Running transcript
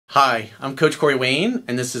Hi, I'm Coach Corey Wayne,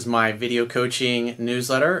 and this is my video coaching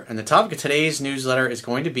newsletter. And the topic of today's newsletter is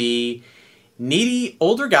going to be needy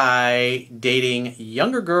older guy dating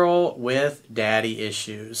younger girl with daddy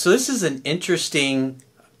issues. So this is an interesting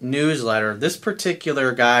newsletter. This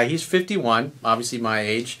particular guy, he's 51, obviously my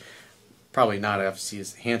age. Probably not obviously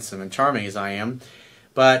as handsome and charming as I am.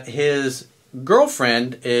 But his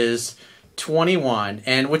girlfriend is 21.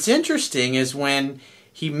 And what's interesting is when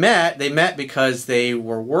they met because they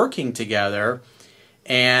were working together,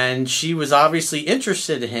 and she was obviously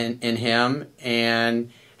interested in him,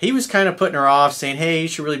 and he was kind of putting her off, saying, hey, you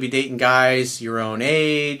should really be dating guys your own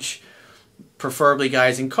age, preferably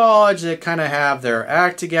guys in college that kind of have their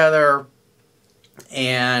act together.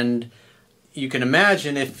 And you can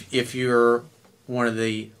imagine if you're one of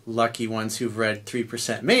the lucky ones who've read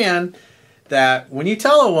 3% Man, that when you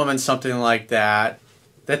tell a woman something like that,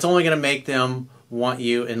 that's only going to make them want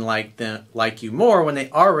you and like you more when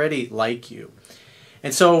they already like you.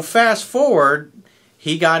 And so fast forward,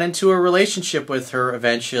 he got into a relationship with her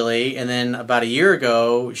eventually, and then about a year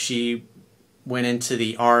ago she went into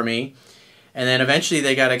the Army, and then eventually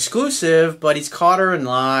they got exclusive, but he's caught her in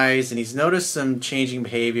lies and he's noticed some changing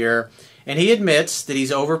behavior, and he admits that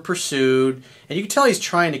he's over pursued, and you can tell he's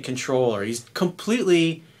trying to control her. He's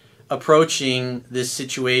completely approaching this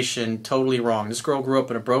situation totally wrong. This girl grew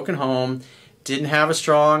up in a broken home, didn't have a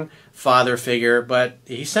strong father figure, but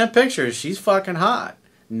he sent pictures. She's fucking hot,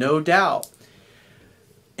 no doubt.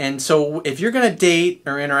 And so if you're going to date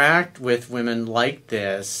or interact with women like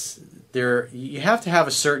this, you have to have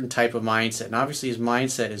a certain type of mindset. And obviously his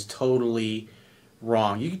mindset is totally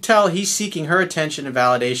wrong. You can tell he's seeking her attention and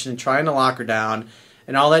validation and trying to lock her down,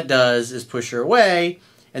 and all that does is push her away.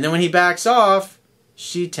 And then when he backs off,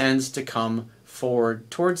 she tends to come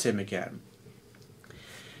forward towards him again.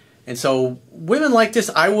 And so women like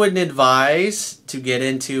this, I wouldn't advise to get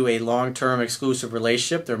into a long-term exclusive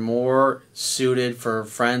relationship. They're more suited for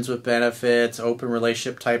friends with benefits, open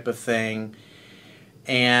relationship type of thing.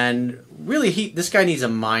 And really, this guy needs a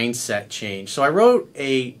mindset change. So I wrote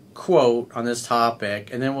a quote on this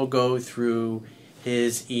topic, and then we'll go through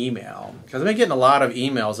his email, because I've been getting a lot of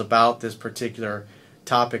emails about this particular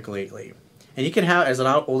topic lately. And you can have, as an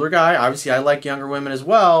older guy, obviously I like younger women as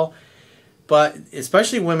well, but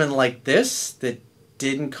especially women like this that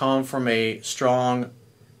didn't come from a strong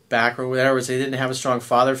background, whatever, they didn't have a strong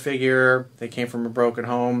father figure, they came from a broken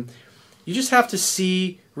home. You just have to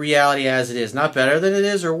see reality as it is. Not better than it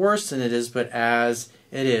is or worse than it is, but as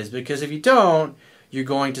it is. Because if you don't, you're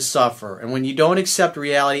going to suffer. And when you don't accept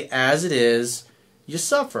reality as it is, you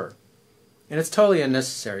suffer. And it's totally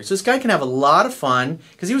unnecessary. So this guy can have a lot of fun,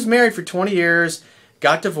 because he was married for 20 years,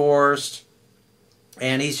 got divorced,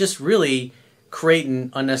 and he's just really creating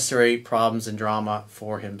unnecessary problems and drama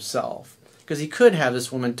for himself. Because he could have this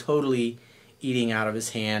woman totally eating out of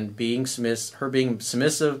his hand, her being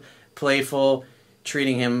submissive, playful,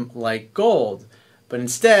 treating him like gold. But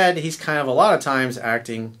instead, he's kind of a lot of times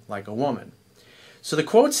acting like a woman. So the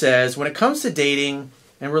quote says, when it comes to dating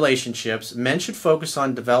and relationships, men should focus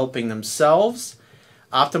on developing themselves,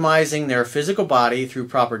 optimizing their physical body through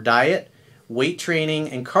proper diet, weight training,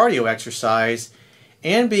 and cardio exercise,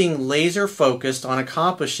 and being laser focused on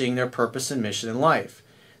accomplishing their purpose and mission in life.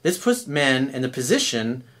 This puts men in the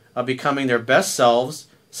position of becoming their best selves,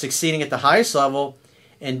 succeeding at the highest level,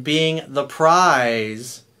 and being the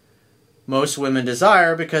prize most women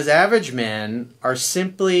desire, because average men are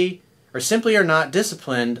simply are not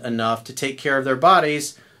disciplined enough to take care of their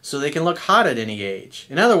bodies so they can look hot at any age.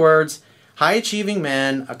 In other words, high achieving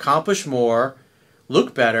men accomplish more,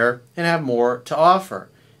 look better, and have more to offer.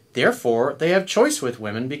 Therefore, they have choice with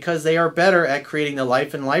women because they are better at creating the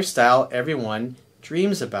life and lifestyle everyone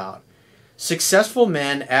dreams about. Successful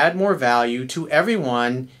men add more value to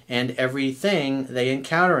everyone and everything they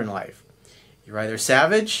encounter in life. You're either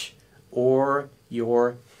savage or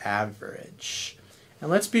you're average. And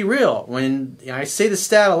let's be real. I say the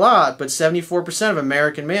stat a lot, but 74% of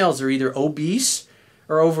American males are either obese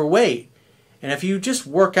or overweight. And if you just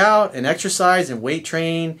work out and exercise and weight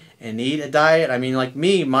train and eat a diet, I mean, like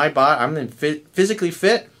me, my body, I'm physically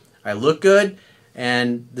fit, I look good,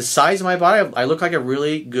 and the size of my body, I look like a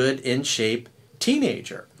really good, in shape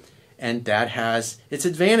teenager. And that has its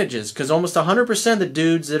advantages, because almost 100% of the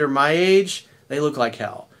dudes that are my age, they look like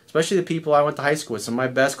hell. Especially the people I went to high school with. Some of my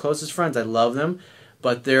best, closest friends, I love them,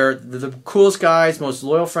 but they're the coolest guys, most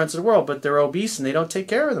loyal friends in the world, but they're obese and they don't take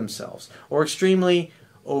care of themselves, or extremely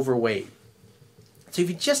overweight. So if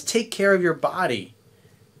you just take care of your body,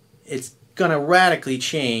 it's going to radically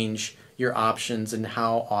change your options and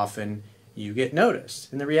how often you get noticed.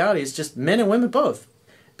 And the reality is just men and women both.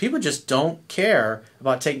 People just don't care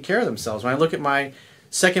about taking care of themselves. When I look at my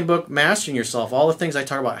second book, Mastering Yourself, all the things I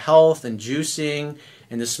talk about, health and juicing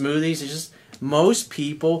and the smoothies, it's just most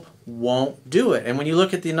people won't do it. And when you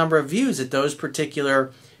look at the number of views at those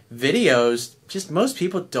particular videos, just most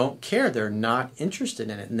people don't care. They're not interested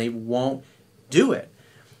in it, and they won't do it.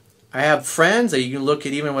 I have friends that you can look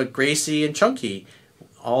at, even with Gracie and Chunky,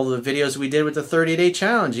 all the videos we did with the 30-day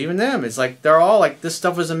challenge, even them, it's like they're all like, this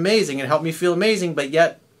stuff was amazing, it helped me feel amazing, but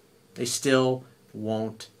yet they still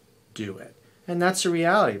won't do it. And that's the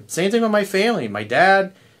reality. Same thing with my family. My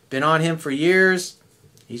dad, been on him for years.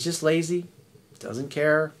 He's just lazy, doesn't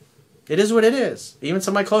care. It is what it is. Even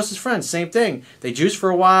some of my closest friends, same thing. They juiced for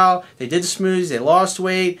a while, they did the smoothies, they lost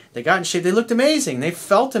weight, they got in shape, they looked amazing, they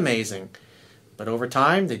felt amazing. But over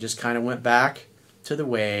time, they just kind of went back to the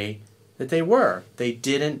way that they were. They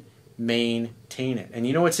didn't maintain it. And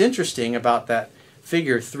you know what's interesting about that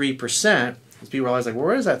figure, 3%, is people realize, like, well,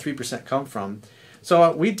 where does that 3% come from?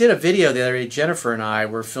 So we did a video the other day, Jennifer and I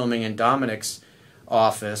were filming in Dominic's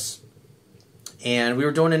office, and we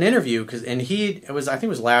were doing an interview, I think it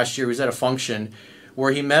was last year, he was at a function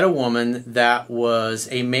where he met a woman that was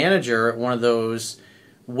a manager at one of those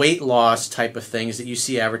weight loss type of things that you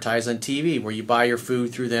see advertised on TV, where you buy your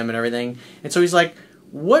food through them and everything. And so he's like,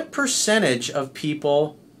 what percentage of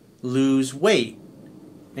people lose weight?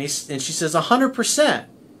 And she says 100%.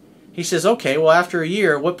 He says, okay, well, after a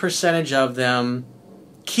year, what percentage of them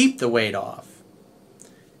keep the weight off?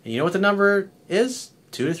 And you know what the number is?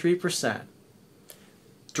 2 to 3%.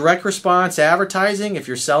 Direct response advertising, if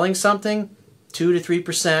you're selling something, 2 to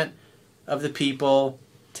 3% of the people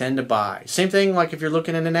tend to buy. Same thing like if you're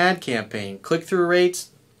looking at an ad campaign. Click-through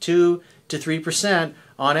rates, 2 to 3%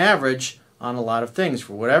 on average on a lot of things.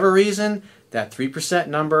 For whatever reason, that 3%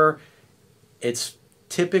 number, it's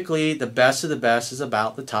typically the best of the best is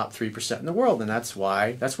about the top 3% in the world. And that's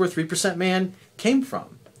where 3% Man came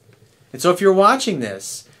from. And so if you're watching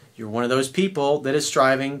this, you're one of those people that is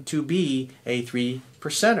striving to be a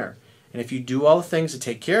 3%er. And if you do all the things to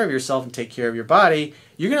take care of yourself and take care of your body,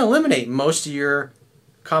 you're going to eliminate most of your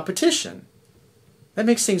competition. That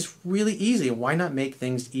makes things really easy. Why not make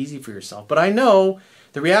things easy for yourself? But I know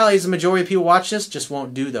the reality is the majority of people watching this just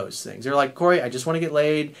won't do those things. They're like, Corey, I just want to get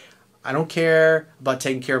laid. I don't care about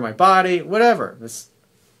taking care of my body, whatever. That's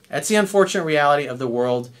the unfortunate reality of the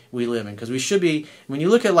world we live in. Because we should be, when you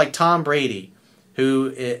look at like Tom Brady,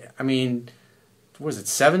 who, I mean, what is it,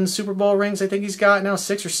 7 Super Bowl rings I think he's got now,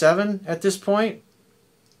 6 or 7 at this point.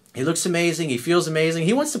 He looks amazing. He feels amazing.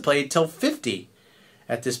 He wants to play till 50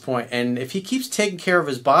 at this point. And if he keeps taking care of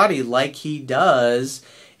his body like he does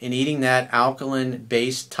and eating that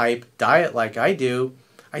alkaline-based type diet like I do,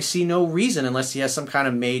 I see no reason, unless he has some kind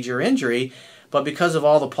of major injury, but because of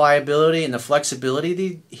all the pliability and the flexibility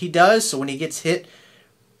that he does, so when he gets hit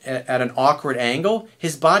at an awkward angle,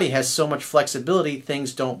 his body has so much flexibility,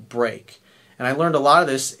 things don't break. And I learned a lot of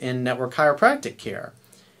this in network chiropractic care,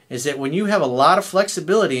 is that when you have a lot of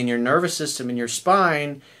flexibility in your nervous system and your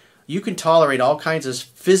spine, you can tolerate all kinds of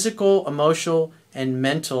physical, emotional, and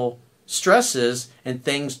mental stresses, and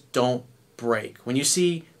things don't break. When you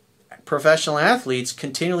see professional athletes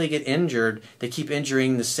continually get injured, they keep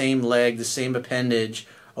injuring the same leg, the same appendage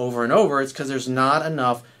over and over, it's because there's not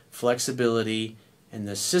enough flexibility in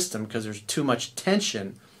the system, because there's too much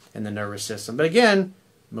tension in the nervous system. But again,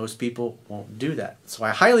 most people won't do that. So I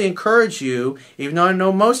highly encourage you, even though I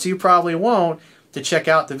know most of you probably won't, to check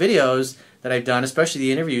out the videos that I've done, especially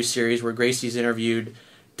the interview series where Gracie's interviewed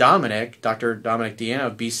Dominic, Dr. Dominic Deanna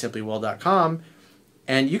of BeSimplyWell.com,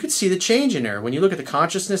 and you can see the change in her. When you look at the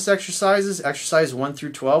consciousness exercises, exercise 1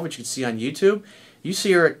 through 12, which you can see on YouTube, you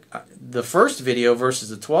see her, the first video versus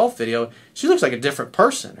the 12th video, she looks like a different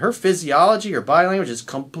person. Her physiology, her body language is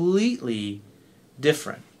completely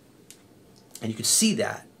different. And you can see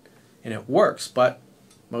that, and it works, but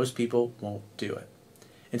most people won't do it.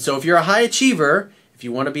 And so if you're a high achiever, if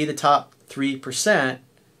you want to be the top 3%,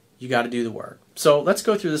 you got to do the work. So let's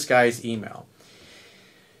go through this guy's email.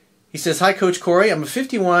 He says, "Hi, Coach Corey. I'm a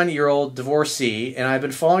 51-year-old divorcee, and I've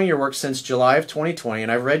been following your work since July of 2020, and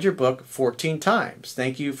I've read your book 14 times.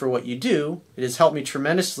 Thank you for what you do. It has helped me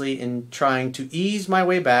tremendously in trying to ease my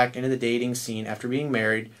way back into the dating scene after being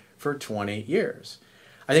married for 20 years.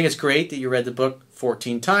 I think it's great that you read the book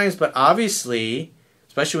 14 times, but obviously,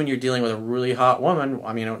 especially when you're dealing with a really hot woman,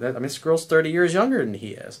 I mean, this girl's 30 years younger than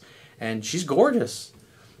he is, and she's gorgeous.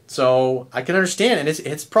 So I can understand, and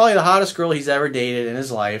it's probably the hottest girl he's ever dated in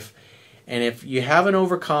his life. And if you haven't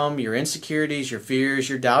overcome your insecurities, your fears,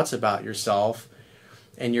 your doubts about yourself,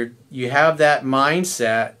 and you have that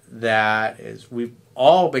mindset that we've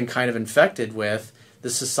all been kind of infected with, the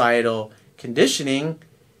societal conditioning,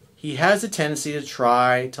 he has a tendency to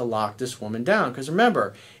try to lock this woman down. Because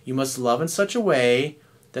remember, you must love in such a way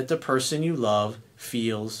that the person you love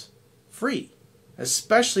feels free.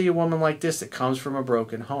 Especially a woman like this that comes from a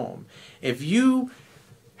broken home. If you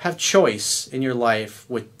have choice in your life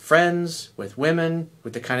with friends, with women,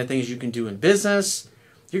 with the kind of things you can do in business,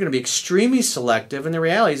 you're going to be extremely selective. And the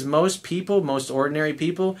reality is most people, most ordinary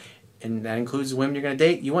people, and that includes the women you're going to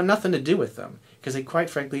date, you want nothing to do with them because they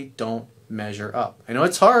quite frankly don't measure up. I know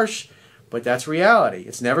it's harsh, but that's reality.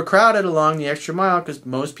 It's never crowded along the extra mile because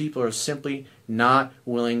most people are simply not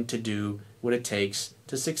willing to do what it takes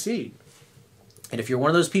to succeed. And if you're one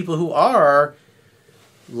of those people who are,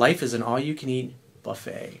 life is an all-you-can-eat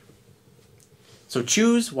buffet. So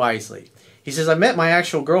choose wisely. He says, I met my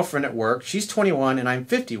actual girlfriend at work. She's 21 and I'm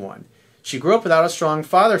 51. She grew up without a strong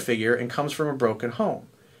father figure and comes from a broken home.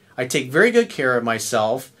 I take very good care of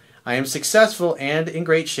myself. I am successful and in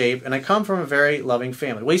great shape, and I come from a very loving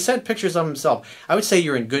family. Well, he sent pictures of himself. I would say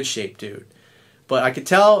you're in good shape, dude. But I could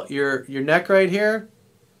tell your neck right here,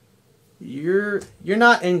 you're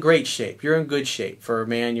not in great shape. You're in good shape for a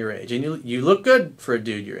man your age. And you look good for a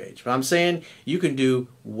dude your age. But I'm saying you can do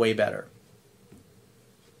way better.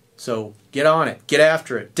 So get on it. Get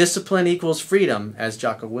after it. Discipline equals freedom, as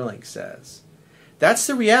Jocko Willink says. That's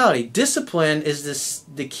the reality. Discipline is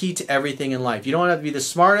the key to everything in life. You don't have to be the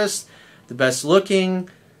smartest, the best looking,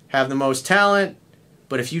 have the most talent.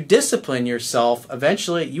 But if you discipline yourself,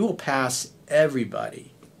 eventually you will pass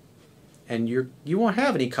everybody. And you won't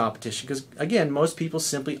have any competition because, again, most people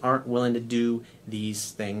simply aren't willing to do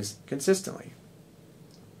these things consistently.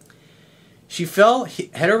 She fell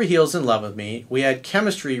head over heels in love with me. We had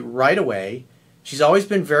chemistry right away. She's always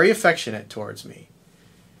been very affectionate towards me.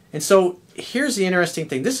 And so here's the interesting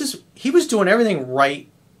thing. He was doing everything right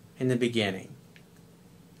in the beginning.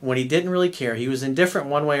 When he didn't really care. He was indifferent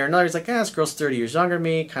one way or another. He's like, this girl's 30 years younger than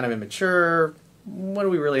me, kind of immature. What do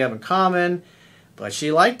we really have in common? But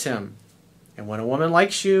she liked him. And when a woman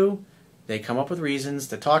likes you, they come up with reasons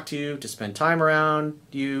to talk to you, to spend time around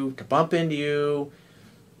you, to bump into you,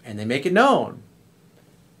 and they make it known.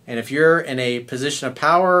 And if you're in a position of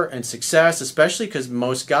power and success, especially because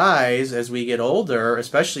most guys, as we get older,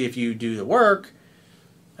 especially if you do the work,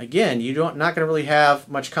 again, you're not going to really have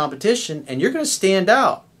much competition, and you're going to stand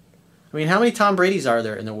out. I mean, how many Tom Bradys are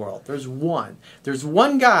there in the world? There's one. There's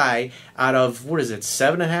one guy out of,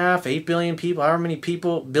 7.5, 8 billion people, however many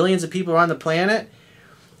people, billions of people are on the planet,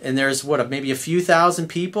 and there's, maybe a few thousand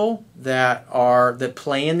people that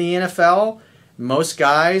play in the NFL. Most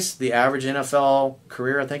guys, the average NFL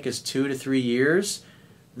career, I think, is 2 to 3 years.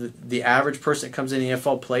 The average person that comes in the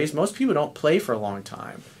NFL plays. Most people don't play for a long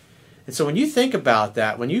time. And so when you think about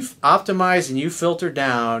that, when you optimize and you filter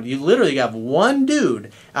down, you literally have one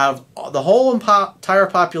dude out of the whole entire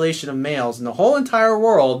population of males in the whole entire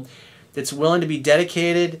world that's willing to be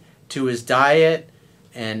dedicated to his diet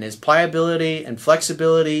and his pliability and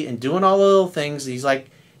flexibility and doing all the little things. He's like,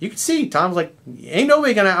 you can see, Tom's like, ain't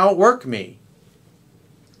nobody going to outwork me.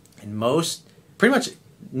 And pretty much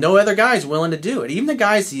no other guy's willing to do it. Even the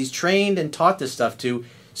guys he's trained and taught this stuff to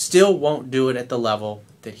still won't do it at the level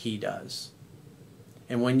that he does.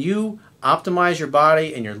 And when you optimize your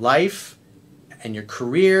body and your life and your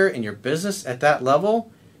career and your business at that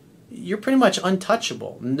level, you're pretty much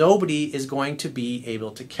untouchable. Nobody is going to be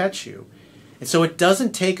able to catch you. And so it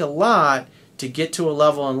doesn't take a lot to get to a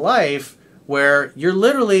level in life where you're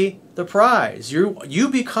literally the prize. You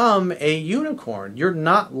become a unicorn. You're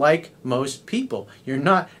not like most people. You're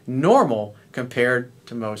not normal compared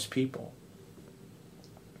to most people.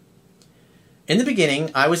 In the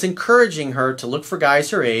beginning, I was encouraging her to look for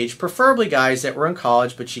guys her age, preferably guys that were in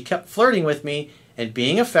college, but she kept flirting with me and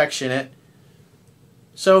being affectionate.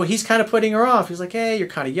 So he's kind of putting her off. He's like, hey, you're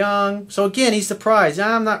kind of young. So again, he's surprised.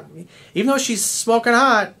 I'm not, even though she's smoking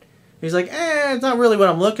hot, he's like, it's not really what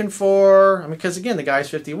I'm looking for. I mean, because again, the guy's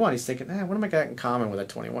 51. He's thinking, what am I got in common with a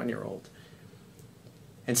 21-year-old?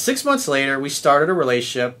 And 6 months later, we started a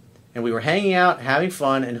relationship, and we were hanging out, having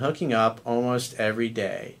fun, and hooking up almost every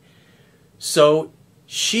day. So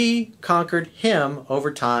she conquered him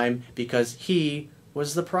over time because he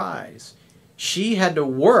was the prize. She had to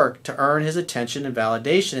work to earn his attention and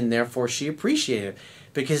validation, and therefore she appreciated it.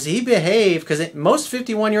 Because he behaved, because most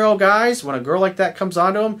 51-year-old guys, when a girl like that comes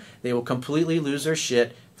onto them, they will completely lose their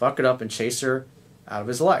shit, fuck it up, and chase her out of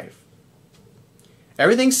his life.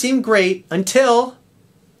 Everything seemed great until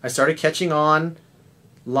I started catching on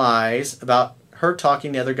lies about her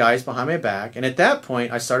talking to other guys behind my back. And at that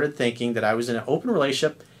point, I started thinking that I was in an open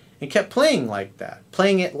relationship and kept playing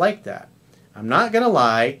it like that. I'm not going to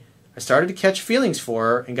lie. I started to catch feelings for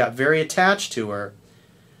her and got very attached to her.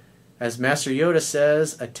 As Master Yoda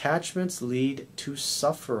says, attachments lead to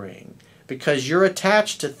suffering. Because you're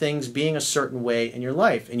attached to things being a certain way in your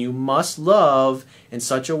life. And you must love in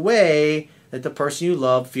such a way that the person you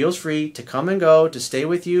love feels free to come and go, to stay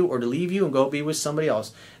with you, or to leave you and go be with somebody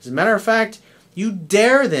else. As a matter of fact, you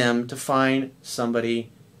dare them to find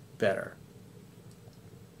somebody better.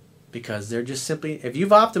 Because they're just simply, if you've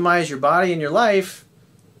optimized your body and your life,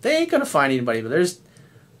 they ain't going to find anybody. But there's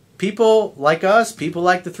people like us, people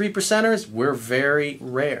like the 3%ers, we're very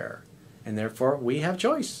rare. And therefore, we have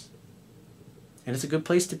choice. And it's a good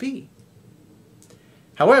place to be.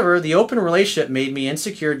 However, the open relationship made me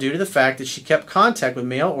insecure due to the fact that she kept contact with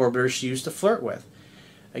male orbiters she used to flirt with.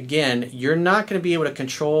 Again, you're not going to be able to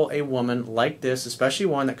control a woman like this, especially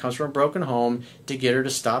one that comes from a broken home, to get her to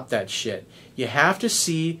stop that shit. You have to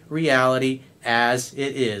see reality as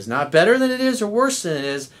it is. Not better than it is or worse than it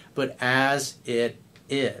is, but as it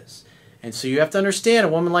is. And so you have to understand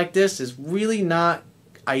a woman like this is really not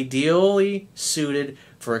ideally suited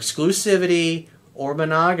for exclusivity or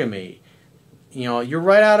monogamy. You know, you're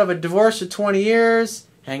right out of a divorce of 20 years,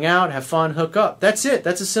 hang out, have fun, hook up. That's it.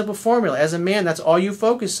 That's a simple formula. As a man, that's all you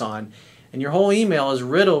focus on. And your whole email is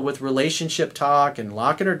riddled with relationship talk and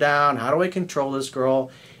locking her down. How do I control this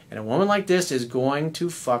girl? And a woman like this is going to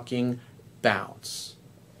fucking bounce.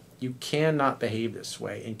 You cannot behave this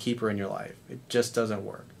way and keep her in your life. It just doesn't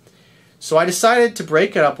work. So I decided to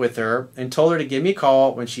break it up with her and told her to give me a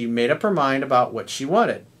call when she made up her mind about what she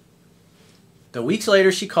wanted. The weeks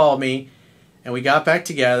later, she called me and we got back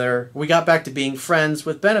together. We got back to being friends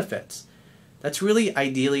with benefits. That's really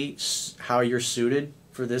ideally how you're suited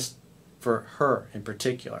for this, for her in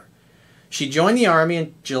particular. She joined the Army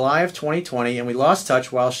in July of 2020 and we lost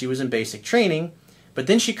touch while she was in basic training, but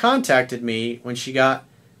then she contacted me when she got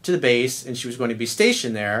to the base and she was going to be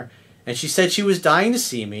stationed there, and she said she was dying to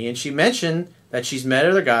see me, and she mentioned that she's met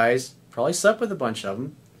other guys, probably slept with a bunch of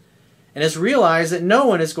them, and has realized that no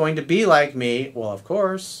one is going to be like me. Well, of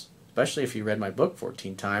course, especially if you read my book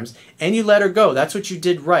 14 times, and you let her go. That's what you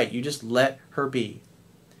did right. You just let her be.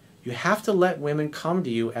 You have to let women come to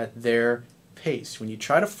you at their pace. When you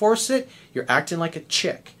try to force it, you're acting like a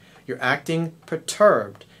chick. You're acting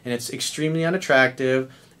perturbed, and it's extremely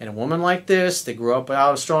unattractive. And a woman like this that grew up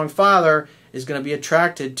without a strong father is going to be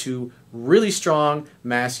attracted to really strong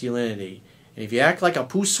masculinity. And if you act like a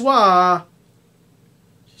poussoir,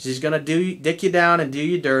 she's going to dick you down and do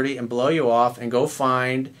you dirty and blow you off and go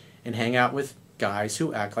find and hang out with guys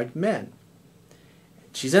who act like men.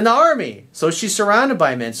 She's in the Army, so she's surrounded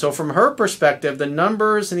by men. So from her perspective, the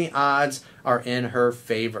numbers and the odds are in her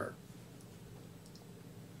favor.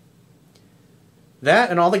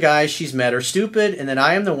 That and all the guys she's met are stupid, and that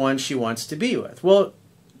I am the one she wants to be with. Well,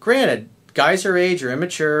 granted, guys her age are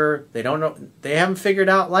immature. They don't know. They haven't figured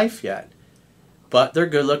out life yet. But they're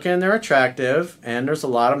good looking, they're attractive, and there's a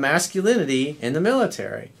lot of masculinity in the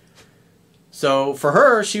military. So for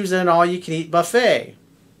her, she was in an all-you-can-eat buffet.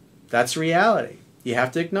 That's reality. You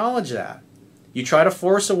have to acknowledge that. You try to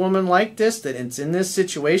force a woman like this, that it's in this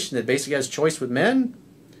situation that basically has choice with men,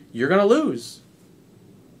 you're going to lose.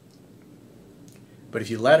 But if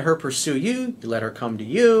you let her pursue you, you let her come to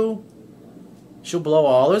you, she'll blow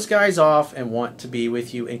all those guys off and want to be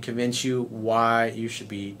with you and convince you why you should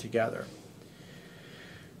be together.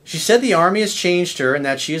 She said the Army has changed her and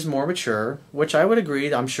that she is more mature, which I would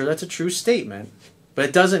agree. I'm sure that's a true statement. But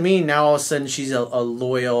it doesn't mean now all of a sudden she's a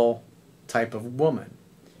loyal type of woman.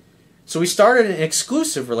 So we started an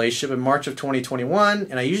exclusive relationship in March of 2021,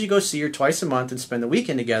 and I usually go see her twice a month and spend the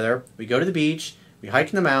weekend together. We go to the beach, we hike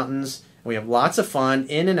in the mountains, and we have lots of fun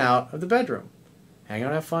in and out of the bedroom. Hang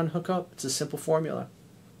out, have fun, hook up. It's a simple formula.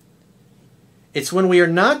 It's when we are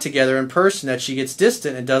not together in person that she gets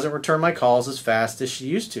distant and doesn't return my calls as fast as she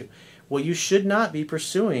used to. Well, you should not be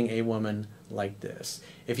pursuing a woman like this.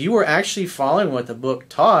 If you were actually following what the book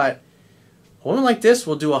taught, a woman like this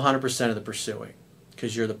will do 100% of the pursuing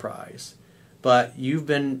because you're the prize. But you've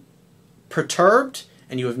been perturbed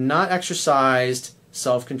and you have not exercised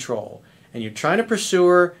self-control. And you're trying to pursue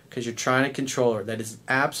her because you're trying to control her. That is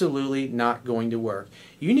absolutely not going to work.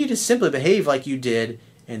 You need to simply behave like you did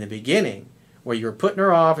in the beginning, where you were putting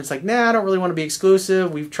her off. It's like, nah, I don't really want to be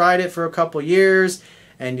exclusive. We've tried it for a couple years,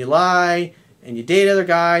 and you lie, and you date other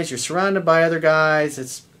guys. You're surrounded by other guys.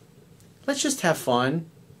 Let's just have fun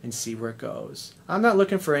and see where it goes. I'm not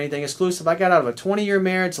looking for anything exclusive. I got out of a 20-year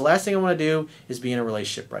marriage. The last thing I want to do is be in a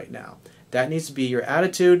relationship right now. That needs to be your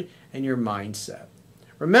attitude and your mindset.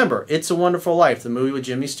 Remember, It's a Wonderful Life, the movie with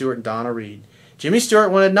Jimmy Stewart and Donna Reed. Jimmy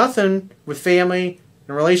Stewart wanted nothing with family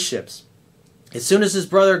and relationships. As soon as his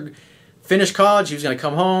brother finished college, he was going to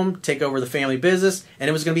come home, take over the family business, and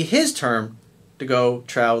it was going to be his turn to go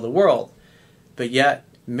travel the world. But yet,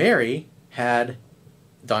 Mary had,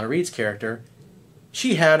 Donna Reed's character,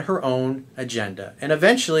 she had her own agenda. And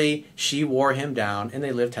eventually, she wore him down, and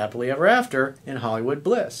they lived happily ever after in Hollywood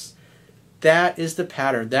bliss. That is the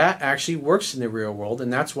pattern. That actually works in the real world,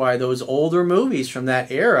 and that's why those older movies from that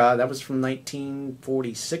era, that was from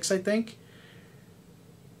 1946, I think,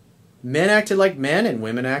 men acted like men and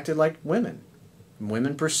women acted like women.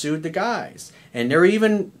 Women pursued the guys. And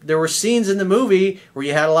there were scenes in the movie where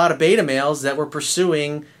you had a lot of beta males that were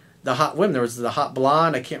pursuing the hot women. There was the hot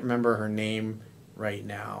blonde, I can't remember her name right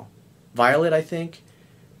now. Violet, I think.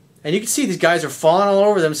 And you can see these guys are falling all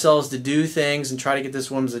over themselves to do things and try to get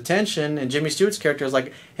this woman's attention. And Jimmy Stewart's character is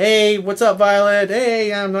like, hey, what's up, Violet?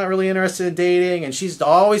 Hey, I'm not really interested in dating. And she's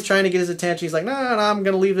always trying to get his attention. He's like, no, I'm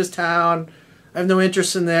going to leave this town. I have no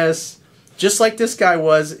interest in this. Just like this guy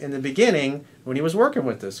was in the beginning when he was working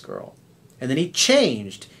with this girl. And then he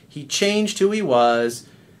changed. He changed who he was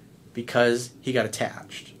because he got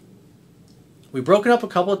attached. We've broken up a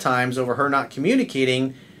couple of times over her not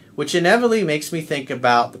communicating, which inevitably makes me think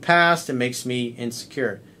about the past and makes me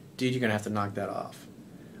insecure. Dude, you're going to have to knock that off.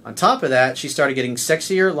 On top of that, she started getting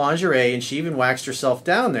sexier lingerie, and she even waxed herself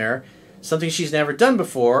down there, something she's never done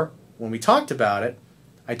before. When we talked about it,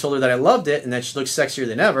 I told her that I loved it and that she looked sexier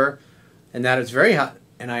than ever, and that it's very hot.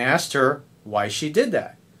 And I asked her why she did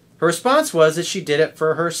that. Her response was that she did it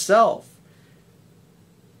for herself.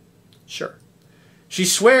 Sure. She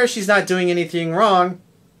swears she's not doing anything wrong.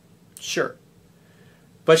 Sure.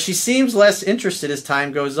 But she seems less interested as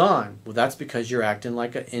time goes on. Well, that's because you're acting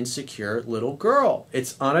like an insecure little girl.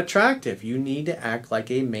 It's unattractive. You need to act like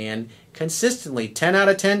a man consistently. 10 out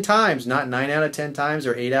of 10 times. Not 9 out of 10 times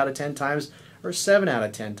or 8 out of 10 times or 7 out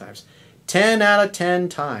of 10 times. 10 out of 10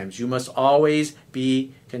 times. You must always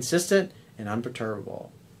be consistent and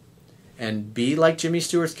unperturbable. And be like Jimmy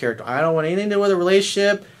Stewart's character. I don't want anything to do with a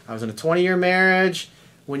relationship. I was in a 20-year marriage.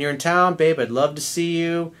 When you're in town, babe, I'd love to see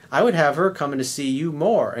you. I would have her coming to see you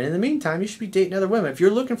more. And in the meantime, you should be dating other women. If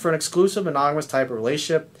you're looking for an exclusive, monogamous type of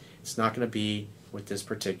relationship, it's not going to be with this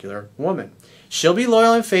particular woman. She'll be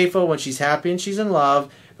loyal and faithful when she's happy and she's in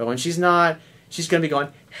love. But when she's not, she's going to be going,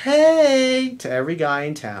 hey, to every guy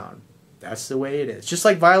in town. That's the way it is. Just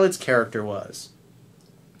like Violet's character was.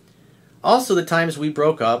 Also, the times we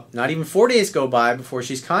broke up, not even 4 days go by before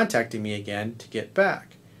she's contacting me again to get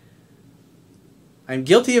back. I'm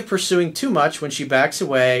guilty of pursuing too much when she backs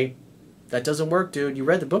away. That doesn't work, dude. You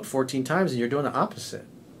read the book 14 times and you're doing the opposite.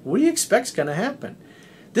 What do you expect's going to happen?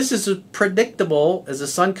 This is as predictable as the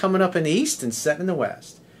sun coming up in the east and setting in the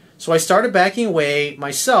west. So I started backing away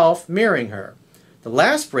myself, mirroring her. The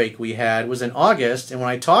last break we had was in August, and when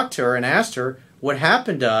I talked to her and asked her what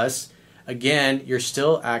happened to us, again, you're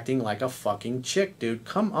still acting like a fucking chick, dude.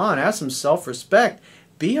 Come on, have some self-respect.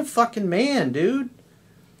 Be a fucking man, dude.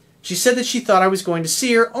 She said that she thought I was going to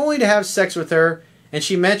see her only to have sex with her, and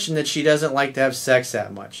she mentioned that she doesn't like to have sex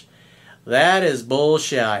that much. That is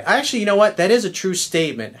bullshit. Actually, you know what? That is a true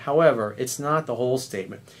statement. However, it's not the whole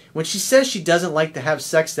statement. When she says she doesn't like to have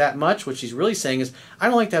sex that much, what she's really saying is, I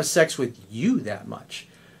don't like to have sex with you that much.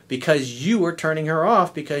 Because you are turning her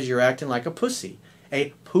off because you're acting like a pussy.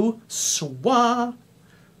 A poussoir.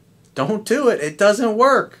 Don't do it. It doesn't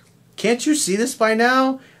work. Can't you see this by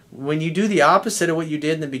now? When you do the opposite of what you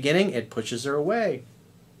did in the beginning, it pushes her away.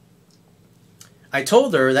 I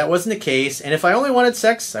told her that wasn't the case, and if I only wanted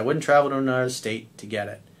sex, I wouldn't travel to another state to get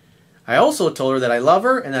it. I also told her that I love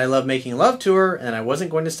her, and that I love making love to her, and I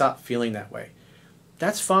wasn't going to stop feeling that way.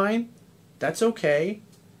 That's fine. That's okay.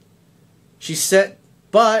 She said,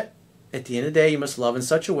 but at the end of the day, you must love in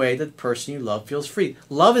such a way that the person you love feels free.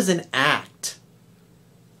 Love is an act.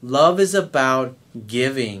 Love is about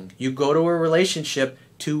giving. You go to a relationship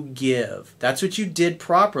to give. That's what you did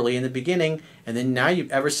properly in the beginning, and then now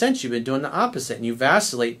ever since you've been doing the opposite, and you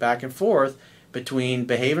vacillate back and forth between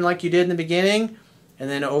behaving like you did in the beginning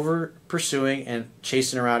and then over pursuing and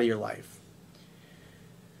chasing her out of your life.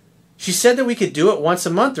 She said that we could do it once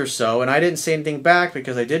a month or so, and I didn't say anything back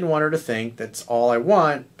because I didn't want her to think that's all I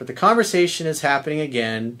want, but the conversation is happening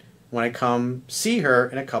again when I come see her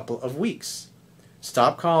in a couple of weeks.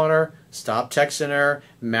 Stop calling her, stop texting her,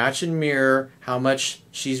 match and mirror how much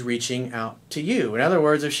she's reaching out to you. In other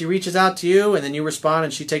words, if she reaches out to you and then you respond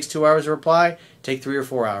and she takes 2 hours to reply, take 3 or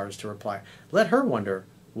 4 hours to reply. Let her wonder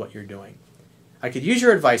what you're doing. I could use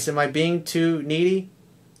your advice. Am I being too needy?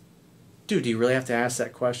 Dude, do you really have to ask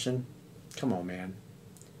that question? Come on, man.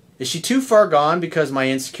 Is she too far gone because my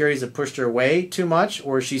insecurities have pushed her away too much,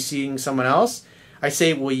 or is she seeing someone else? I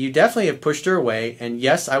say, well, you definitely have pushed her away, and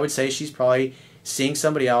yes, I would say she's probably seeing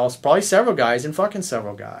somebody else, probably several guys, and fucking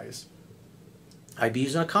several guys. I'd be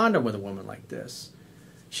using a condom with a woman like this.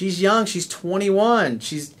 She's young. She's 21.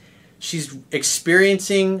 She's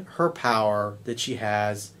experiencing her power that she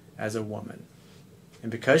has as a woman.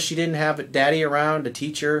 And because she didn't have a daddy around to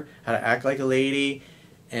teach her how to act like a lady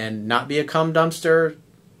and not be a cum dumpster,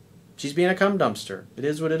 she's being a cum dumpster. It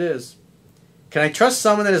is what it is. Can I trust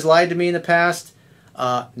someone that has lied to me in the past?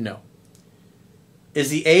 No. Is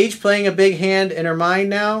the age playing a big hand in her mind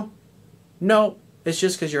now? No. It's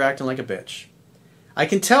just because you're acting like a bitch. I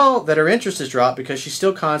can tell that her interest has dropped because she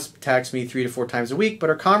still contacts me 3 to 4 times a week, but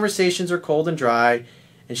her conversations are cold and dry,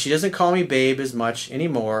 and she doesn't call me babe as much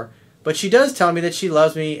anymore. But she does tell me that she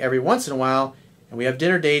loves me every once in a while, and we have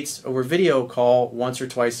dinner dates over video call once or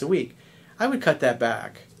twice a week. I would cut that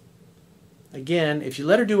back. Again, if you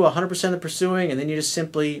let her do 100% of the pursuing and then you just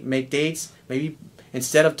simply make dates, maybe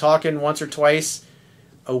instead of talking once or twice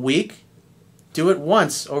a week, do it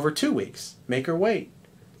once over 2 weeks. Make her wait.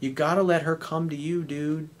 You gotta let her come to you,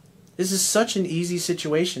 dude. This is such an easy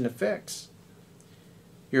situation to fix.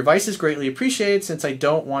 Your advice is greatly appreciated since I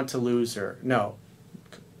don't want to lose her. No.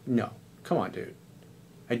 Come on, dude.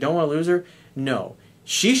 I don't want to lose her? No.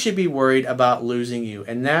 She should be worried about losing you,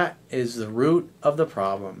 and that is the root of the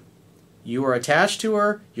problem. You are attached to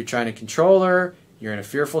her, you're trying to control her, you're in a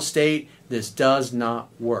fearful state. This does not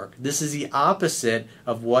work. This is the opposite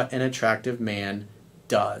of what an attractive man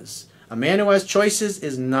does. A man who has choices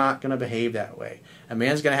is not going to behave that way. A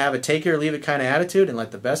man's going to have a take it or leave it kind of attitude and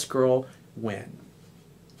let the best girl win.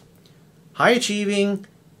 High achieving,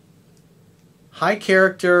 high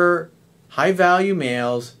character, high value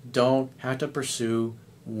males don't have to pursue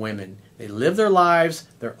women. They live their lives,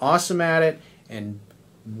 they're awesome at it, and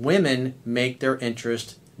women make their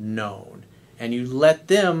interest known. And you let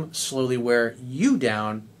them slowly wear you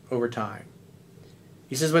down over time.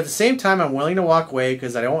 He says, but at the same time, I'm willing to walk away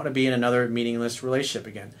because I don't want to be in another meaningless relationship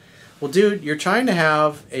again. Well, dude, you're trying to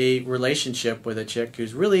have a relationship with a chick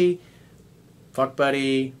who's really fuck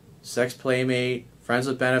buddy, sex playmate, friends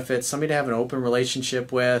with benefits, somebody to have an open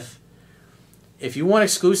relationship with. If you want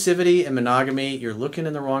exclusivity and monogamy, you're looking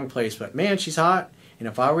in the wrong place. But man, she's hot. And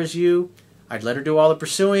if I was you, I'd let her do all the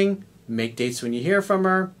pursuing, make dates when you hear from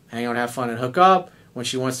her, hang out, have fun, and hook up. When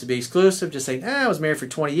she wants to be exclusive, just say, I was married for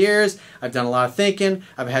 20 years. I've done a lot of thinking.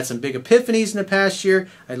 I've had some big epiphanies in the past year.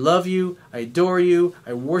 I love you. I adore you.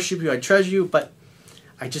 I worship you. I treasure you. But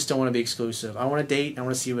I just don't want to be exclusive. I want to date. I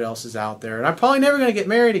want to see what else is out there. And I'm probably never going to get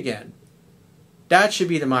married again. That should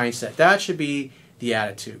be the mindset. That should be the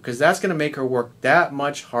attitude. Because that's going to make her work that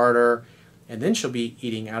much harder. And then she'll be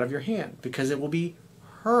eating out of your hand. Because it will be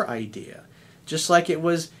her idea. Just like it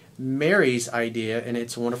was Mary's idea in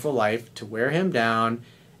It's a Wonderful Life to wear him down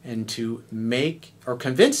and to make or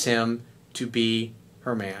convince him to be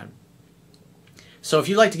her man. So if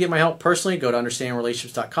you'd like to get my help personally, go to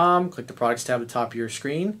understandingrelationships.com, click the products tab at the top of your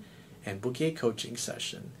screen, and book a coaching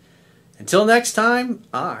session. Until next time,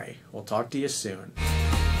 I will talk to you soon.